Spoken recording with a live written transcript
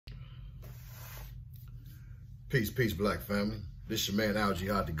Peace, peace, black family. This your man, Al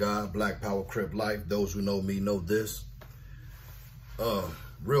Jihad the God, Black Power Crip Life. Those who know me know this.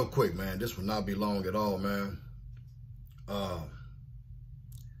 Real quick, man, this will not be long at all, man. I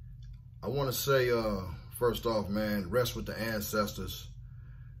want to say, first off, man, rest with the ancestors,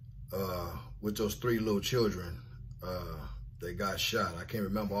 with those 3 little children that got shot. I can't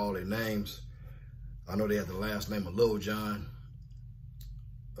remember all their names. I know they had the last name of Lil John.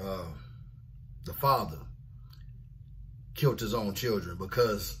 The father killed his own children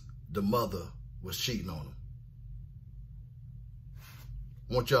because the mother was cheating on him.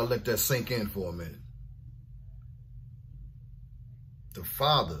 I want y'all to let that sink in for a minute. The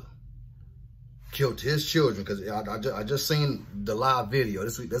father killed his children because I just seen the live video.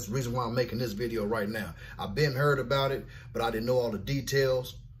 That's the reason why I'm making this video right now. I've been heard about it, but I didn't know all the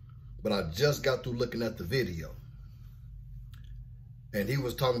details. But I just got through looking at the video. And he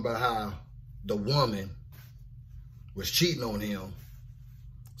was talking about how the woman was cheating on him.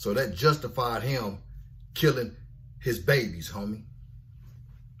 So that justified him killing his babies, homie.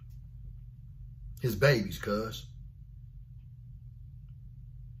 His babies, cuz.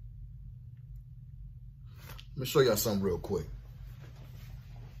 Let me show y'all something real quick.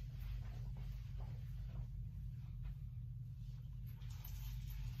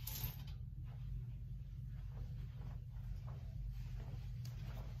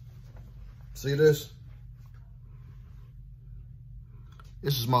 See this?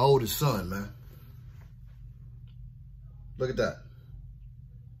 This is my oldest son, man. Look at that.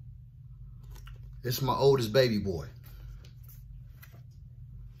 This is my oldest baby boy.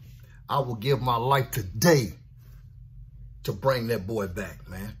 I will give my life today to bring that boy back,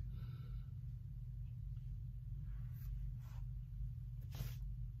 man.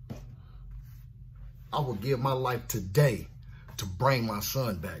 I will give my life today to bring my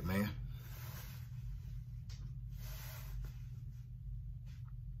son back, man.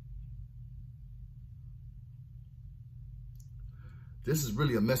 This is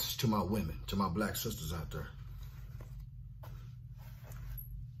really a message to my women, to my black sisters out there.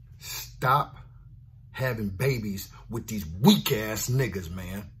 Stop having babies with these weak ass niggas,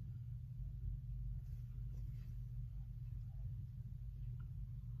 man.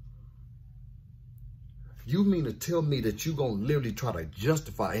 You mean to tell me that you gonna literally try to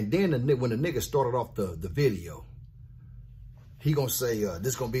justify, and then when the nigga started off the video, he gonna say,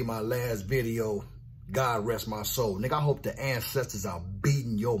 this gonna be my last video. God rest my soul. Nigga, I hope the ancestors are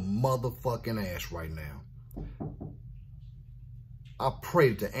beating your motherfucking ass right now. I pray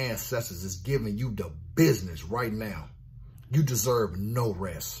that the ancestors is giving you the business right now. You deserve no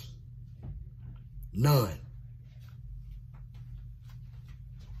rest. None.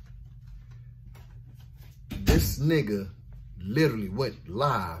 This nigga literally went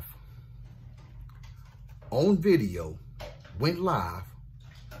live on video, went live,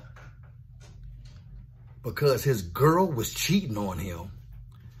 because his girl was cheating on him.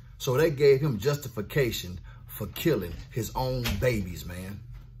 So they gave him justification for killing his own babies, man.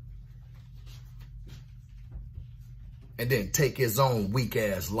 And then take his own weak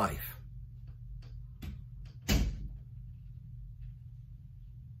ass life.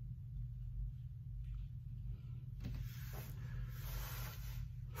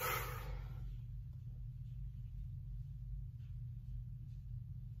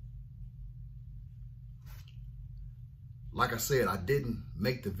 Like I said, I didn't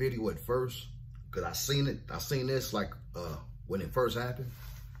make the video at first because I seen this like when it first happened.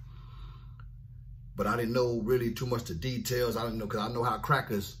 But I didn't know really too much the details. I didn't know, because I know how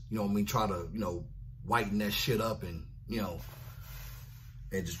crackers, you know what I mean, try to, you know, whiten that shit up and, you know,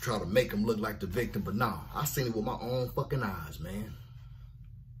 and just try to make them look like the victim. But nah, I seen it with my own fucking eyes, man.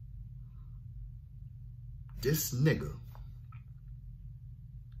 This nigga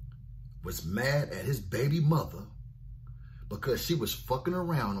was mad at his baby mother because she was fucking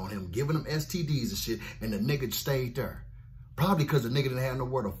around on him, giving him STDs and shit, and the nigga stayed there. Probably because the nigga didn't have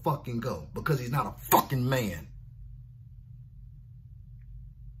nowhere to fucking go, because he's not a fucking man.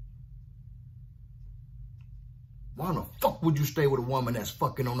 Why in the fuck would you stay with a woman that's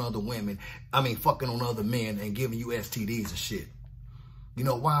fucking on other women, fucking on other men and giving you STDs and shit? You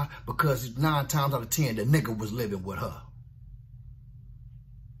know why? Because 9 times out of 10, the nigga was living with her.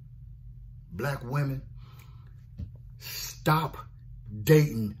 Black women, stop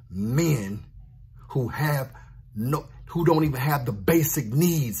dating men who don't even have the basic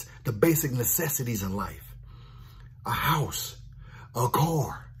needs, the basic necessities in life. A house, a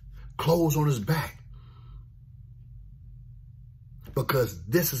car, clothes on his back. Because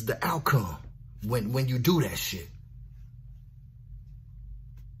this is the outcome when you do that shit.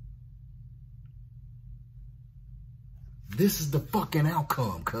 this is the fucking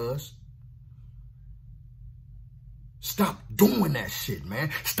outcome, cuz. Stop doing that shit,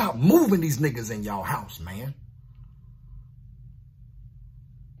 man. Stop moving these niggas in y'all house, man.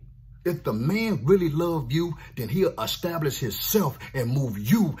 If the man really love you, then he'll establish himself and move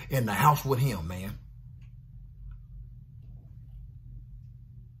you in the house with him, man.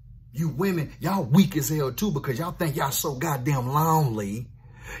 You women, y'all weak as hell too because y'all think y'all so goddamn lonely.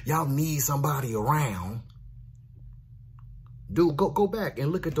 Y'all need somebody around. Dude, go back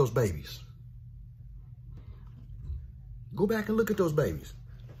and look at those babies. Go back and look at those babies.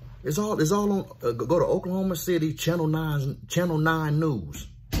 It's all on, go to Oklahoma City, Channel 9 News.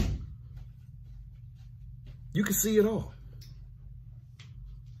 You can see it all.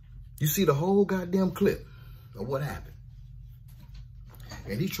 You see the whole goddamn clip of what happened.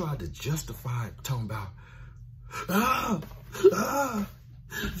 And he tried to justify it, talking about,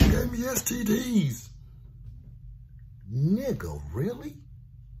 you gave me STDs. Nigga, really?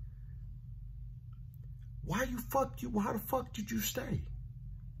 Why the fuck did you stay?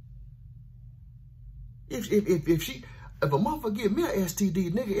 If a motherfucker give me an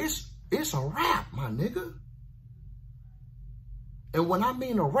STD, nigga, it's a wrap, my nigga. And when I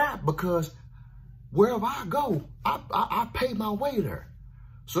mean a wrap, because wherever I go, I pay my way there.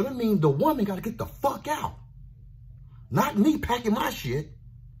 So that means the woman got to get the fuck out. Not me packing my shit.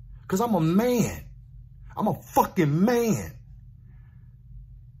 Because I'm a man. I'm a fucking man.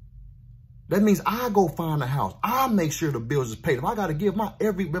 That means I go find a house. I make sure the bills is paid. If I got to give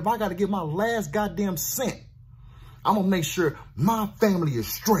my last goddamn cent, I'm going to make sure my family is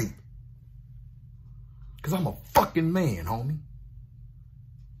straight. Because I'm a fucking man, homie.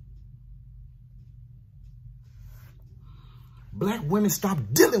 Black women, stop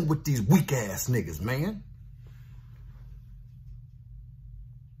dealing with these weak ass niggas, man.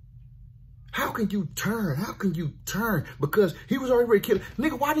 How can you turn? How can you turn? Because he was already ready to kill it.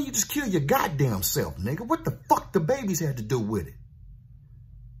 Nigga, why didn't you just kill your goddamn self, nigga? What the fuck the babies had to do with it?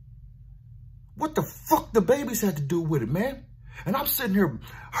 What the fuck the babies had to do with it, man? And I'm sitting here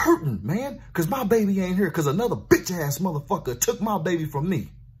hurting, man, because my baby ain't here because another bitch-ass motherfucker took my baby from me.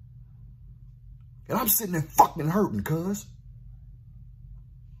 And I'm sitting there fucking hurting, cuz.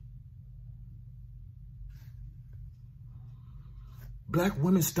 Black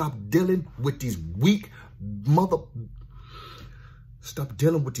women, stop dealing with these weak Stop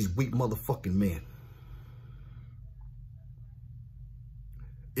dealing with these weak motherfucking men.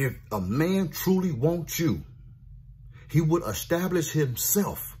 If a man truly wants you, he would establish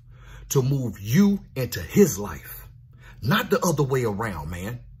himself to move you into his life. Not the other way around,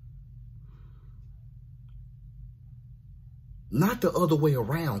 man. Not the other way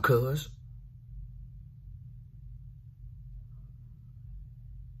around, cuz.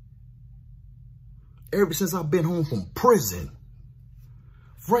 Ever since I've been home from prison,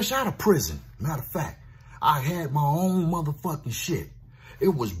 fresh out of prison, matter of fact, I had my own motherfucking shit. It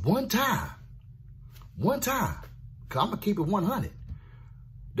was one time, cause I'm gonna keep it 100,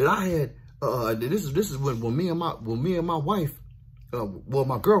 that I had, this is when me and my wife, well,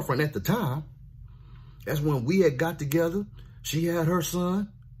 my girlfriend at the time, that's when we had got together. She had her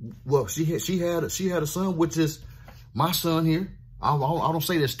son. Well, she had a son, which is my son here. I don't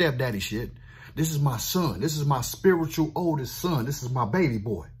say that stepdaddy shit. This is my son. This is my spiritual oldest son. This is my baby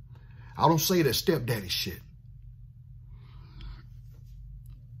boy. I don't say that stepdaddy shit.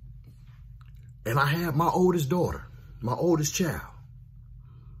 And I had my oldest daughter, my oldest child.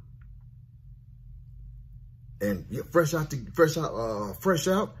 And yeah, fresh out.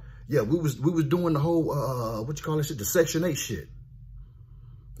 Yeah, we was doing the whole what you call that shit, the Section 8 shit.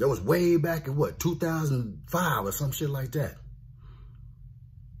 That was way back in what, 2005 or some shit like that.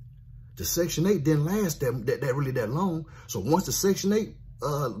 The Section 8 didn't last that really that long. So once the Section 8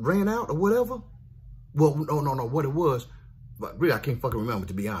 ran out or whatever, well, no, what it was, but really I can't fucking remember,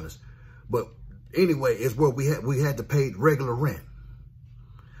 to be honest. But anyway, it's where we had to pay regular rent.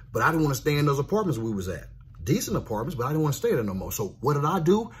 But I didn't want to stay in those apartments we was at. Decent apartments, but I didn't want to stay there no more. So what did I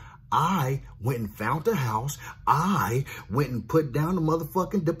do? I went and found the house. I went and put down the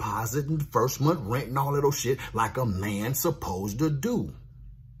motherfucking deposit and the first month rent and all that old shit like a man supposed to do.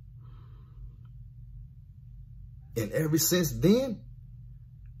 And ever since then,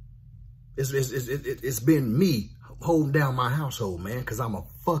 it's been me holding down my household, man, because I'm a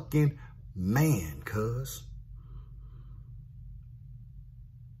fucking man, cuz.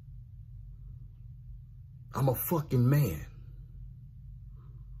 I'm a fucking man.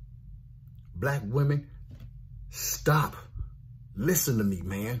 Black women, stop. Listen to me,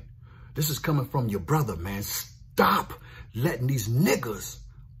 man. This is coming from your brother, man. Stop letting these niggas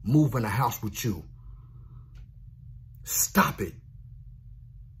move in the house with you. Stop it.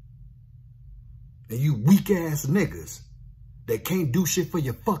 And you weak ass niggas that can't do shit for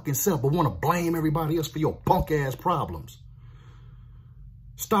your fucking self but want to blame everybody else for your punk ass problems.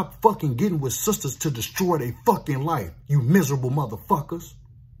 Stop fucking getting with sisters to destroy their fucking life, you miserable motherfuckers.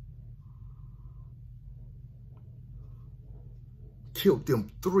 Killed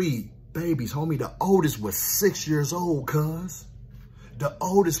them 3 babies, homie. The oldest was 6 years old, cuz. The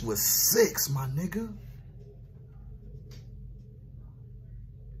oldest was 6, my nigga.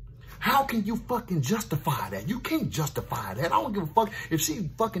 How can you fucking justify that? You can't justify that. I don't give a fuck if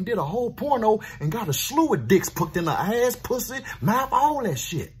she fucking did a whole porno and got a slew of dicks put in her ass, pussy, mouth, all that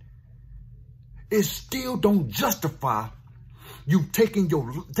shit. It still don't justify you taking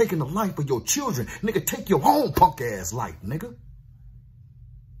the life of your children. Nigga, take your own punk ass life, nigga.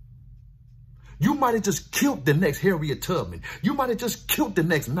 You might have just killed the next Harriet Tubman. You might have just killed the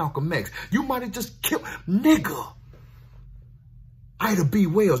next Malcolm X. You might have just killed, nigga. Ida B.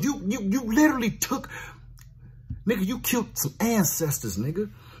 Wells. You literally took, nigga, you killed some ancestors,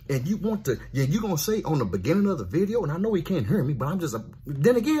 nigga. And you want to, yeah, you gonna say on the beginning of the video, and I know he can't hear me, but I'm just,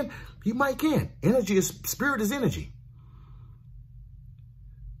 then again, he might can. Energy is, spirit is energy.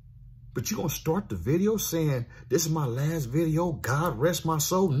 But you gonna start the video saying, this is my last video, God rest my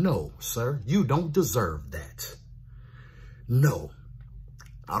soul? No, sir, you don't deserve that. No.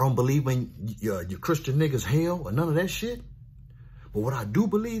 I don't believe in your Christian niggas hell or none of that shit. But what I do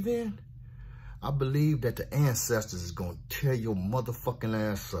believe in, I believe that the ancestors is gonna tear your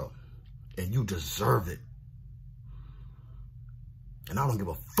motherfucking ass up. And you deserve it. And I don't give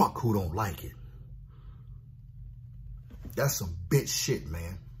a fuck who don't like it. That's some bitch shit,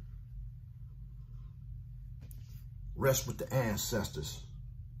 man. Rest with the ancestors.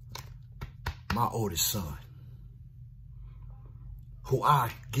 My oldest son, who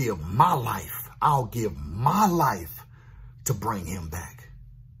I give my life, I'll give my life to bring him back.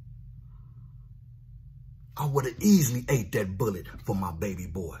 I would have easily ate that bullet for my baby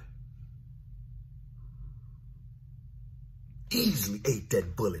boy. Easily ate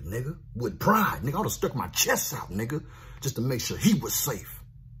that bullet, nigga. With pride, nigga. I would have stuck my chest out, nigga, just to make sure he was safe.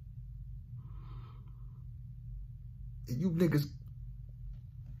 You niggas,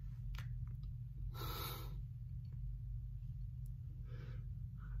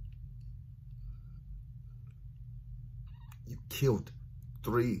 you killed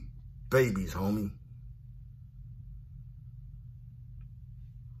 3 babies, homie.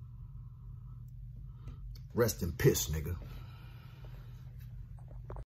 Rest in piss, nigga.